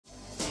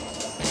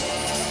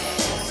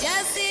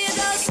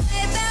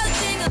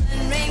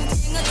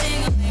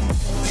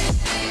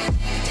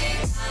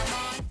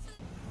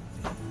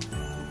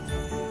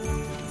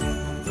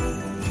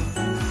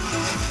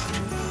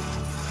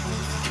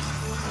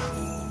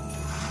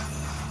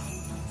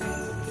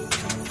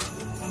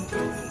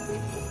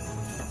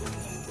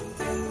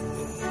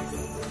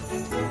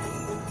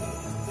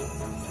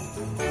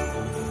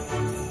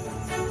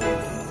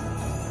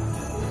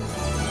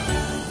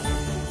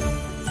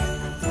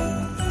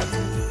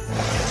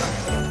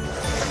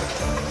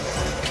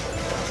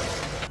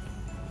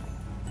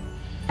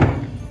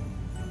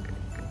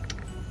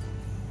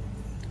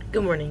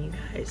Good morning, you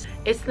guys.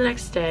 It's the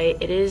next day.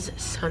 It is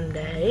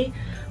Sunday,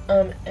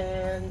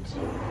 and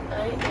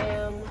I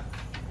am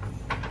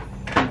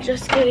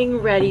just getting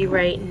ready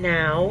right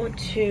now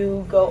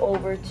to go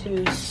over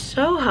to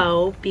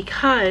Soho,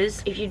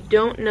 because if you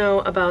don't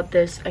know about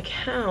this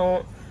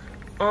account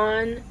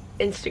on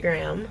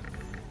Instagram,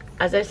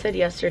 as I said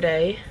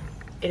yesterday,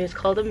 it is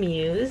called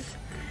Amuze,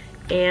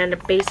 and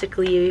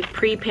basically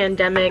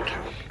pre-pandemic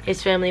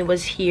his family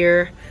was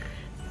here.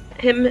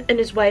 Him and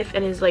his wife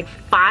and his like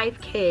 5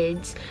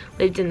 kids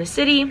lived in the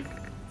city,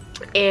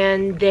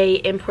 and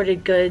they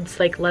imported goods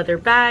like leather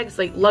bags,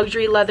 like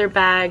luxury leather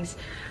bags,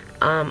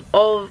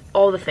 all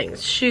the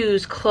things,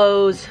 shoes,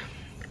 clothes,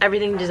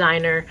 everything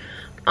designer,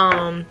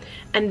 and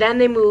then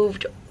they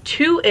moved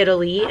to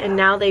Italy, and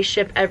now they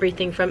ship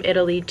everything from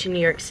Italy to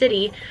New York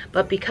City.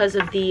 But because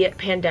of the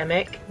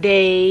pandemic,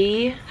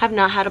 they have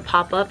not had a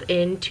pop-up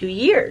in 2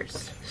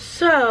 years.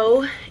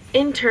 So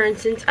in turn,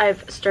 since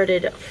I've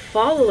started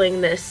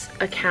following this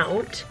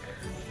account,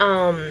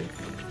 I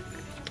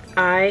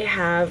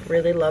have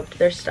really loved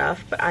their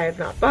stuff, but I have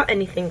not bought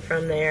anything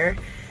from there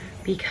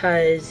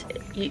because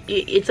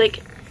it's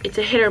like, it's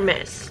a hit or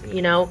miss,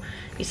 you know?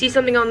 You see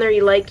something on there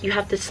you like, you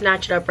have to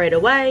snatch it up right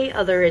away,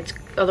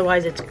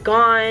 otherwise it's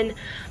gone.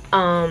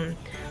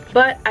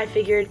 But I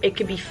figured it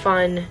could be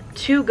fun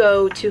to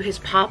go to his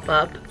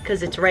pop-up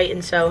because it's right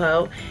in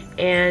Soho,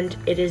 and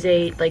it is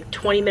a like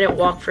 20-minute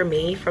walk for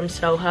me from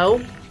Soho.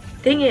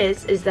 Thing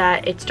is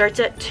that it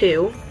starts at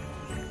 2.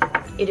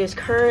 It is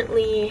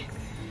currently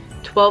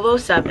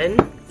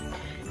 12:07,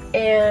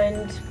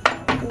 and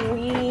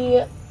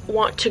we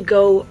want to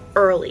go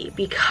early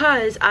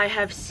because I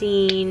have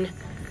seen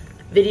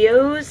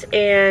videos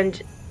and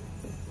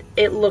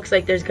it looks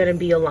like there's gonna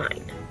be a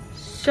line.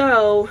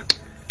 So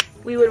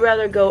we would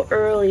rather go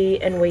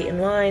early and wait in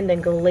line than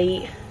go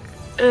late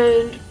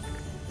and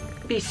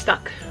be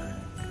stuck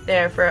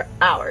there for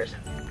hours.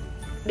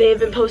 They've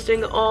been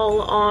posting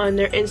all on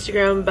their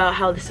Instagram about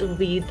how this will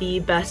be the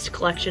best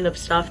collection of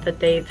stuff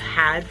that they've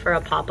had for a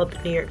pop-up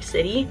in New York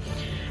City.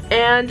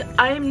 And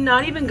I'm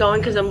not even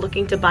going because I'm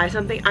looking to buy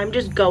something. I'm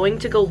just going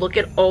to go look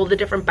at all the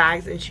different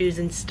bags and shoes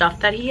and stuff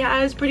that he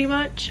has, pretty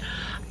much.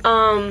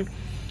 I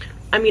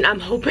mean, I'm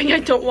hoping I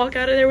don't walk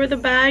out of there with a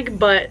bag,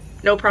 but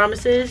no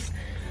promises.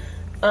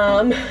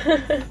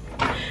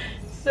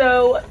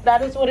 So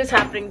that is what is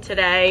happening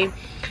today.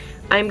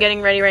 I'm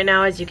getting ready right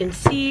now, as you can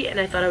see, and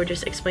I thought I would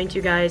just explain to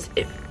you guys,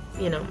 if,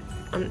 you know,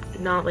 I'm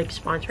not like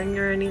sponsoring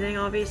or anything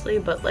obviously,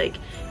 but like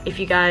if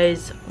you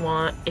guys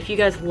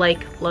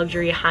like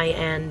luxury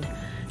high-end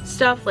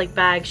stuff like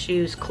bags,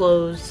 shoes,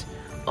 clothes,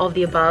 all of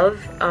the above,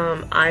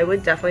 I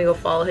would definitely go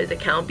follow his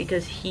account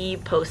because he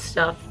posts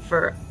stuff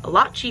for a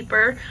lot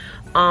cheaper.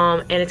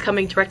 And it's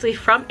coming directly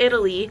from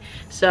Italy,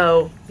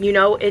 so you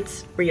know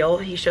it's real.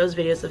 He shows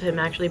videos of him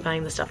actually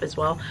buying the stuff as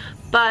well.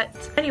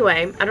 But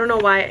anyway, I don't know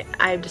why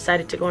I've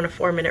decided to go on a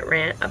 4-minute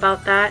rant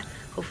about that.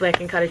 Hopefully I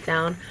can cut it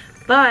down.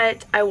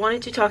 But I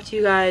wanted to talk to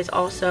you guys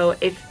also,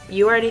 if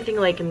you are anything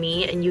like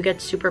me and you get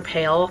super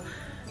pale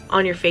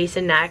on your face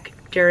and neck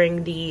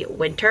during the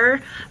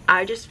winter,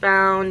 I just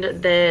found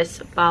this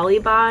Bali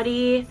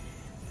Body,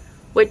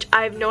 which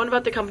I've known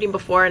about the company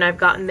before, and I've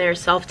gotten their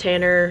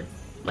self-tanner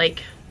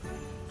like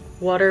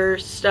water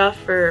stuff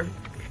for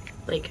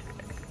like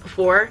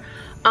before,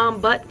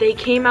 but they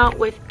came out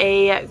with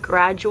a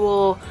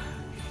gradual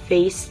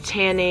face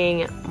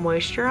tanning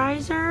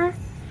moisturizer,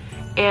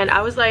 and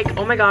I was like,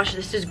 oh my gosh,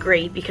 this is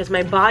great because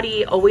my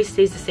body always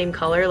stays the same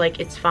color, like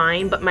it's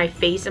fine, but my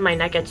face and my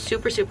neck gets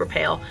super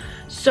pale.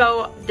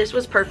 So this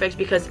was perfect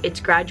because it's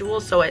gradual,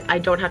 so I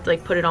don't have to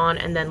like put it on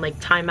and then like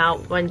time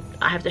out when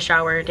I have to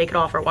shower and take it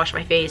off or wash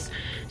my face.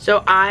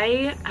 So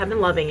I have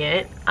been loving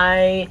it.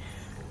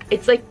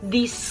 It's like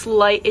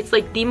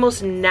the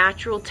most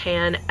natural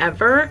tan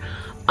ever.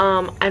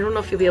 I don't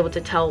know if you'll be able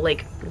to tell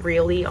like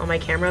really on my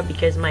camera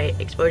because my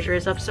exposure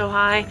is up so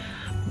high,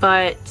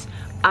 but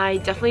I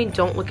definitely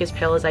don't look as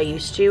pale as I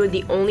used to.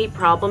 The only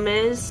problem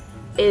is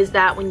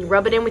that when you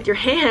rub it in with your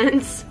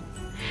hands,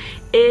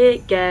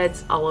 it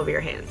gets all over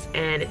your hands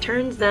and it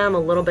turns them a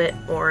little bit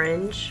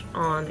orange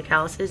on the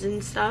calluses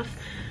and stuff.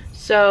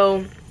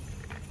 So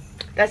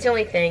that's the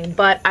only thing,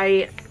 but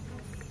I've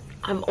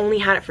only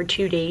had it for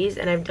 2 days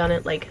and I've done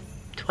it like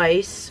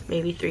twice,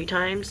 maybe 3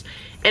 times,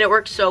 and it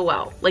works so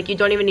well. Like you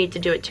don't even need to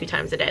do it 2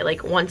 times a day.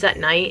 Like once at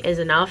night is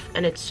enough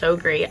and it's so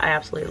great. I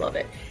absolutely love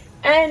it.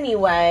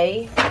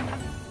 Anyway,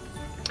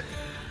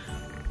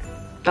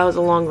 that was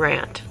a long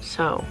rant.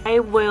 So I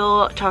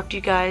will talk to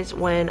you guys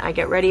when I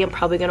get ready. I'm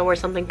probably gonna wear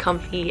something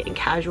comfy and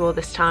casual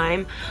this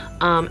time.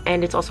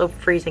 And it's also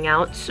freezing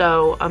out,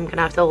 so I'm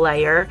gonna have to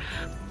layer.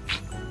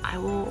 I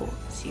will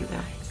see you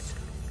guys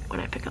when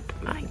I pick up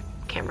my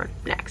camera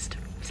next.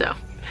 So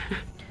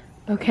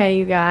okay,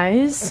 you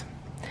guys,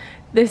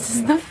 this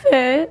is the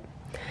fit.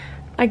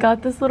 I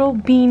got this little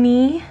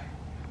beanie.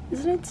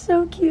 Isn't it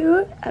so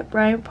cute? At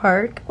Bryant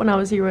Park when I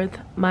was here with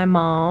my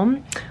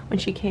mom when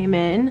she came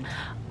in.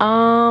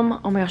 Oh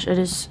my gosh, it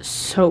is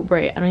so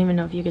bright. I don't even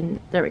know if you can,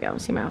 there we go,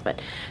 see my outfit.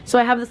 So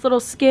I have this little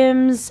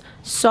Skims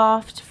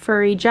soft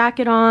furry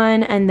jacket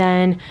on, and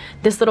then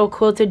this little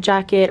quilted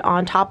jacket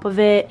on top of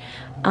it.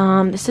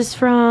 This is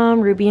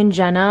from Ruby and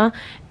Jenna,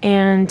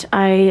 and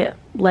I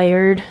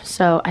layered,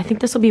 so I think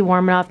this will be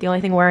warm enough. The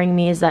only thing worrying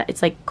me is that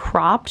it's like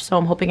cropped, so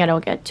I'm hoping I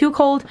don't get too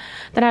cold.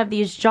 Then I have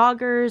these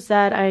joggers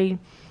that I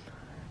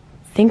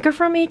think are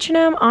from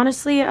H&M.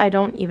 Honestly, I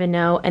don't even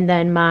know. And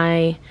then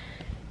my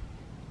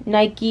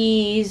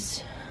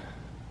Nike's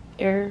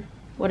Air,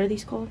 what are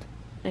these called?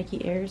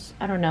 Nike Airs?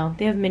 I don't know.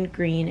 They have mint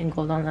green and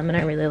gold on them, and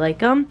I really like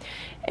them.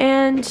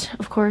 And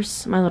of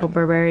course, my little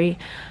Burberry.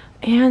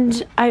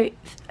 And I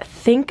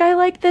think I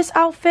like this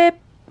outfit.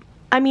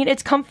 I mean,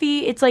 it's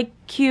comfy, it's like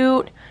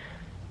cute.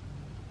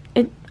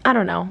 I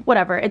don't know,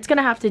 whatever. It's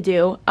gonna have to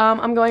do.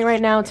 I'm going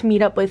right now to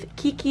meet up with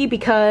Kiki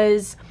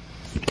because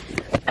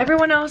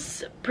everyone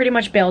else pretty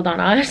much bailed on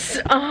us.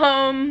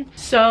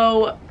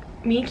 So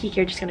me and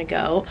Kiki are just gonna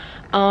go.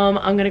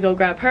 I'm gonna go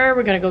grab her,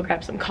 we're gonna go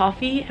grab some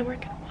coffee, and we're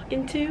gonna walk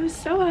into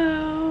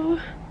Soho.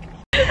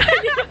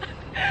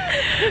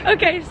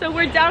 Okay, so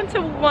we're down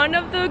to one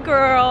of the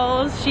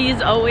girls.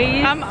 She's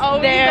always I'm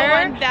always there.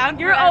 the one down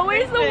for You're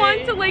always everything. the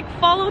one to like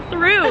follow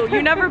through.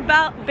 You never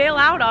bail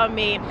out on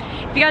me.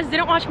 If you guys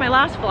didn't watch my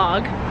last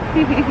vlog,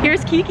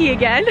 here's Kiki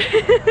again.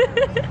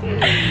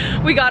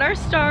 We got our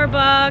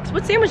Starbucks.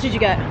 What sandwich did you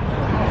get?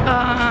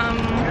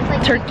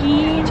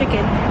 Turkey,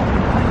 chicken,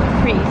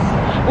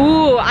 grease.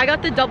 Ooh, I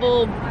got the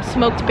double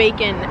smoked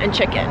bacon and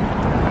chicken.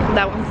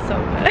 That one's so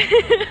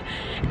good.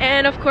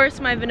 And of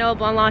course my vanilla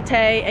blonde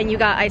latte, and you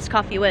got iced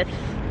coffee with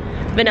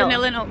vanilla.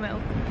 Vanilla and oat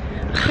milk.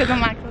 Because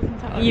I'm lactose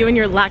intolerant. You and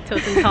your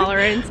lactose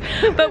intolerance.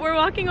 But we're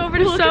walking over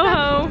to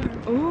Soho.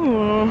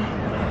 Ooh.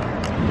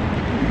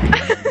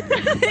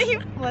 You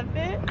flip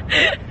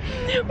it?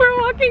 We're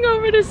walking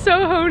over to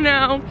Soho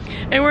now,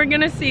 and we're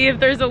gonna see if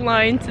there's a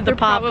line to the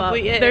pop-up.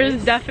 Probably is. There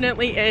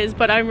definitely is,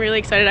 but I'm really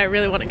excited. I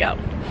really want to go.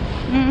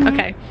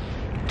 Okay,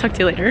 talk to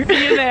you later.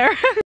 See you there.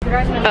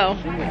 Oh,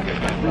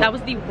 that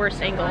was the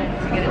worst angle.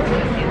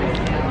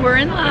 We're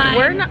in line.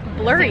 We're not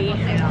blurry.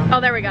 Oh,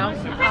 there we go.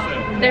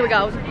 There we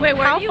go. Wait,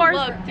 Where how do you far?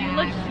 look? Do you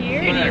look here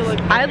or do you look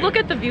here? I look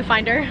at the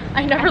viewfinder.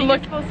 I never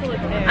look. You're supposed to look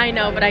there. I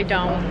know, but I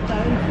don't.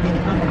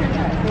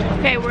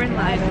 Okay, we're in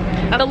line.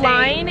 The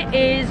line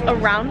is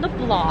around the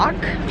block.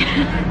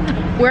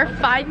 We're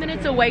 5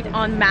 minutes away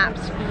on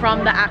maps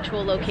from the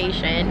actual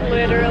location.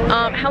 Literally.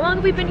 How long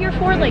have we been here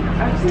for? Like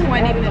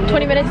 20 minutes.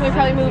 20 minutes, and we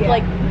probably moved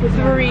like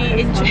 3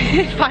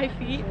 inches. 5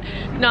 feet,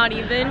 not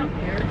even.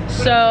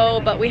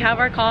 So, but we have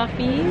our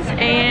coffees,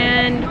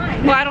 and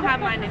Well, I don't have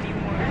mine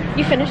anymore.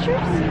 you finished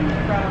yours?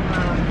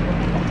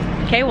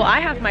 Okay, well I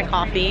have my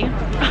coffee.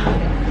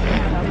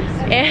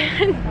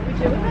 And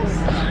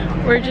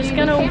we're just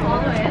gonna,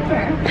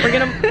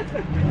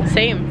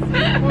 same.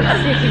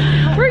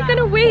 We're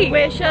gonna wait.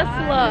 Wish us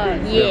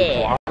luck.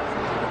 Yeah.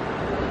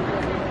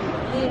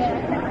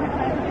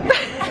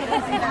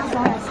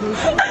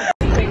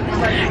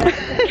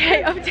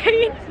 Okay,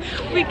 update.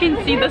 We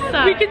can see the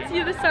sign. We can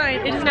see the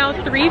sign. It is now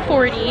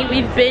 3:40.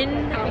 We've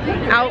been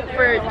out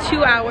for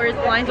 2 hours.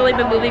 The line's only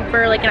been moving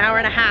for like an hour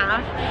and a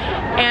half.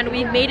 And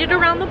we've made it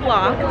around the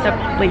block.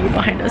 That lady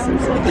behind us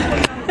is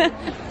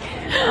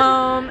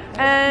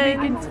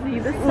and we can see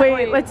the sign.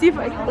 Wait, let's see if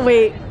I,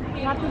 wait.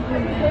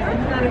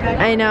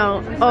 I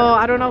know. Oh,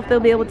 I don't know if they'll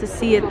be able to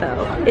see it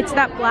though. It's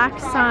that black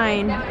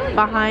sign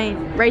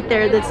behind, right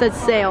there, that says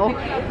sale.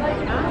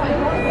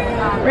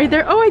 Right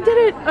there. Oh, I did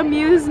it.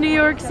 Amuze New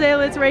York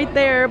sale. It's right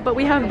there. But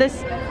we have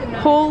this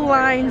whole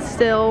line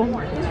still. Oh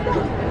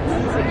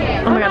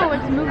my god. Oh,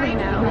 it's moving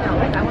now.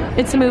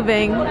 It's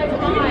moving.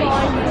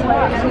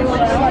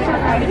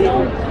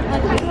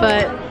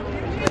 But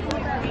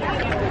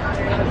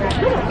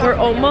we're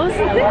almost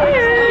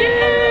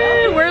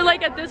there. We're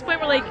like, at this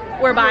point,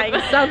 we're buying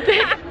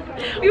something.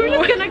 We were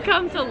just gonna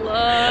come to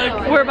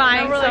look. We're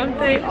buying something.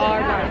 We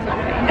are buying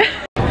something.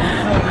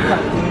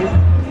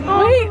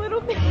 Oh, wait,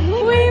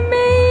 we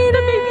made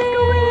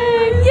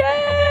it!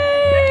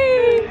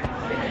 Yay!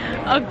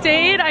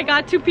 Update, I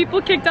got 2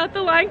 people kicked out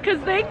the line because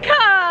they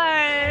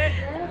cut.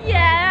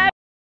 Yeah.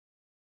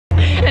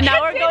 And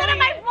now we're going to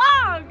my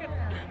vlog.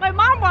 My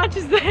mom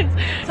watches this.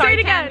 Say it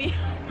again. Tammy.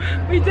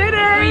 We did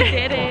it. We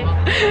did it.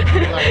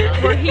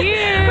 We're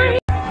here.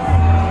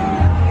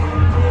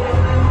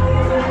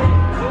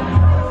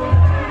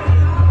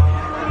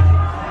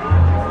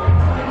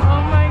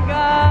 Oh my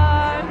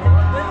god.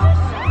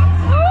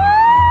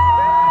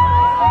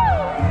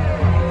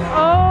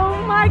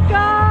 Oh my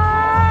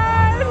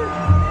god.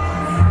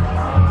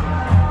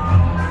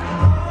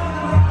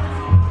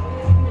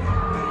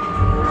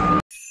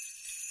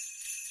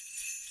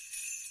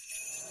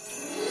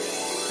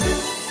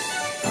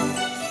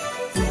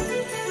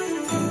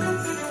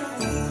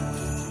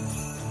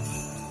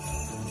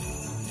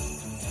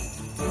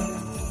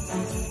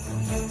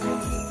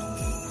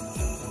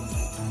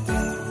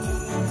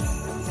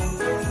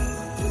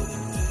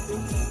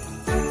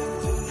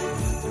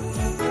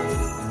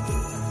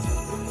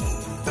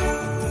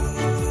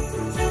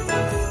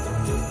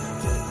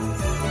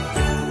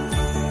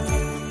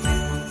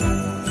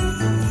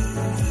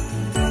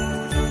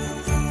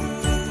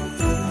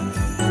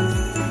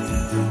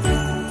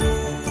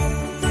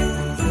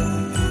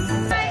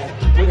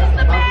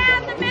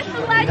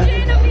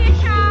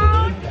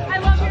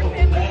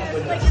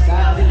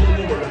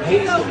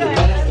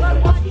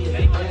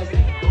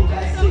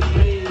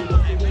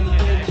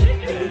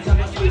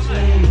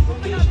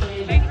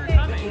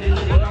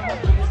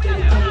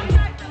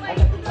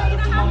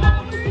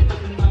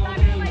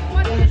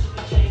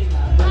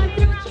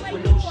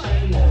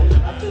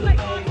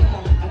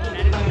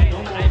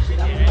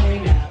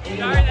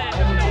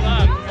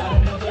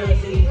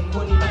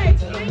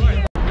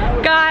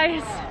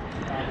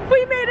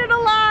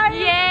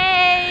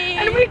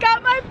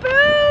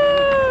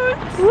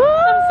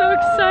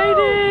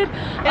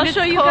 I'll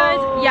show you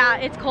guys. Yeah,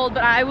 it's cold,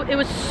 but it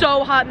was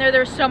so hot in there.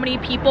 There were so many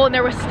people, and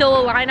there was still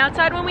a line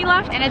outside when we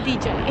left. And a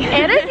DJ.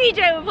 And a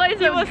DJ would play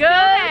some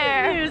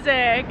good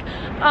music.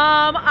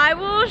 I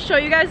will show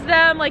you guys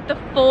them, like the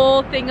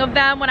full thing of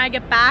them when I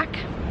get back.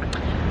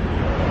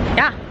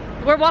 Yeah,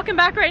 we're walking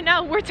back right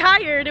now. We're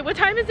tired. What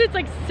time is it? It's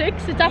like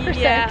 6. It's after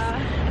 6.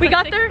 We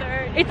got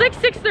there. It's like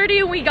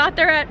 6:30, and we got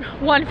there at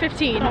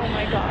 1:15. Oh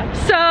my god.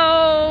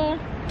 So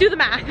do the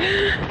math.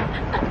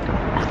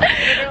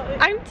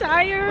 I'm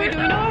tired. Wait, do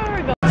we know where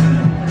we're going?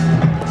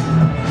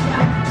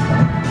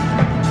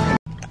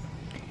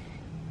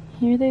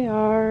 Here they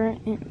are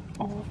in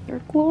all of their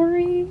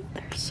glory.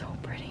 They're so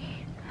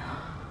pretty.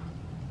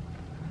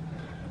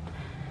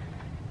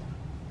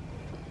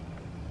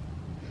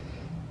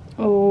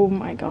 Oh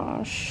my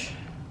gosh.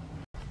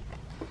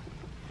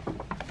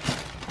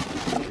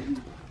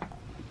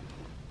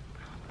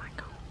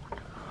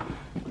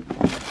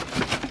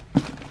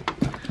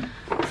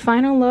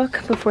 Final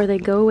look before they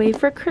go away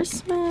for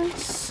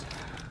Christmas.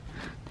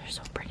 They're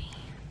so pretty.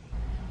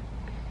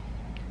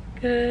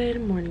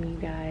 Good morning, you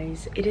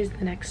guys. It is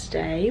the next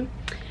day.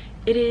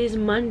 It is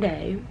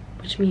Monday,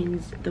 which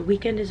means the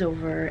weekend is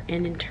over,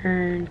 and in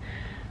turn,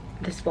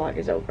 this vlog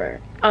is over.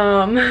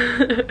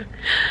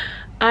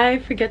 I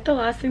forget the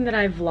last thing that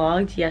I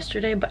vlogged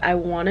yesterday, but I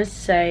want to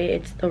say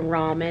it's the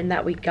ramen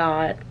that we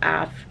got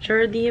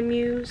after the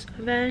Amuze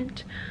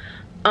event.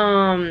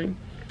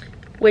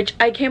 Which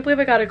I can't believe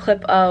I got a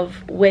clip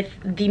of with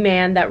the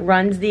man that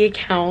runs the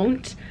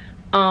account.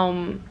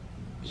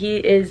 He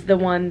is the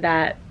one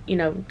that, you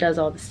know, does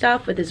all the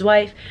stuff with his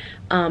wife,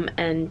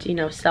 and, you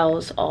know,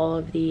 sells all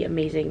of the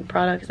amazing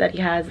products that he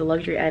has, the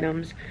luxury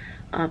items,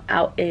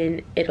 out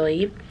in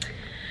Italy.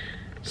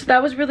 So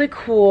that was really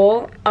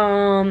cool.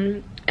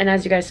 And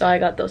as you guys saw, I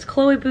got those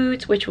Chloe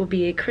boots, which will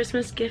be a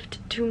Christmas gift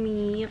to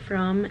me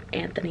from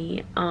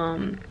Anthony.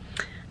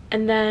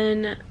 And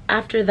then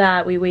after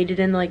that, we waited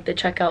in like the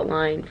checkout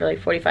line for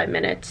like 45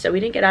 minutes. So we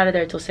didn't get out of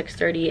there until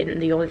 6:30,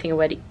 and the only thing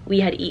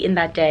we had eaten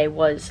that day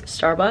was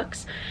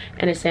Starbucks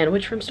and a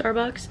sandwich from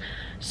Starbucks.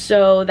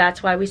 So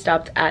that's why we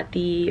stopped at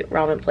the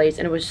ramen place,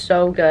 and it was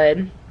so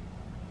good.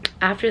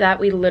 After that,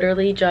 we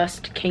literally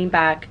just came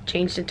back,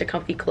 changed into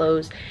comfy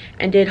clothes,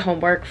 and did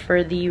homework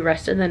for the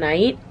rest of the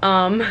night.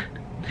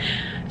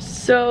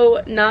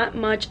 So not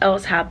much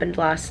else happened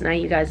last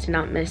night. You guys did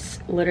not miss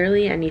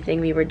literally anything.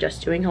 We were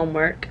just doing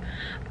homework.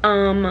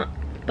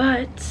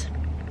 But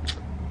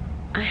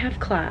I have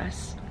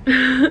class.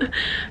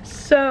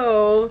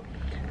 So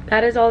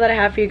that is all that I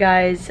have for you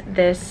guys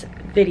this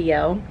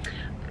video.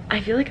 I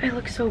feel like I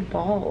look so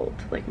bald.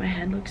 Like my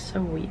head looks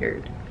so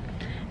weird.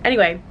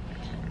 Anyway,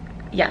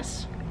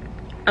 yes,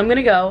 I'm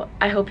gonna go.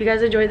 I hope you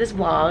guys enjoyed this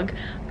vlog.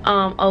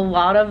 A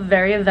lot of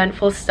very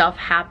eventful stuff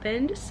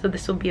happened, so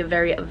this will be a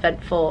very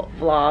eventful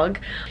vlog.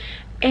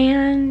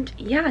 And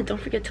yeah, don't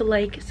forget to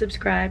like,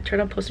 subscribe,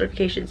 turn on post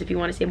notifications if you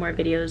want to see more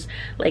videos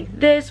like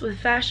this with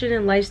fashion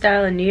and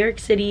lifestyle in New York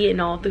City and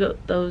all of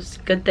those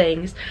good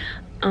things.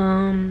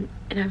 And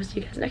I will see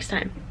you guys next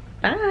time.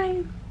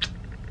 Bye.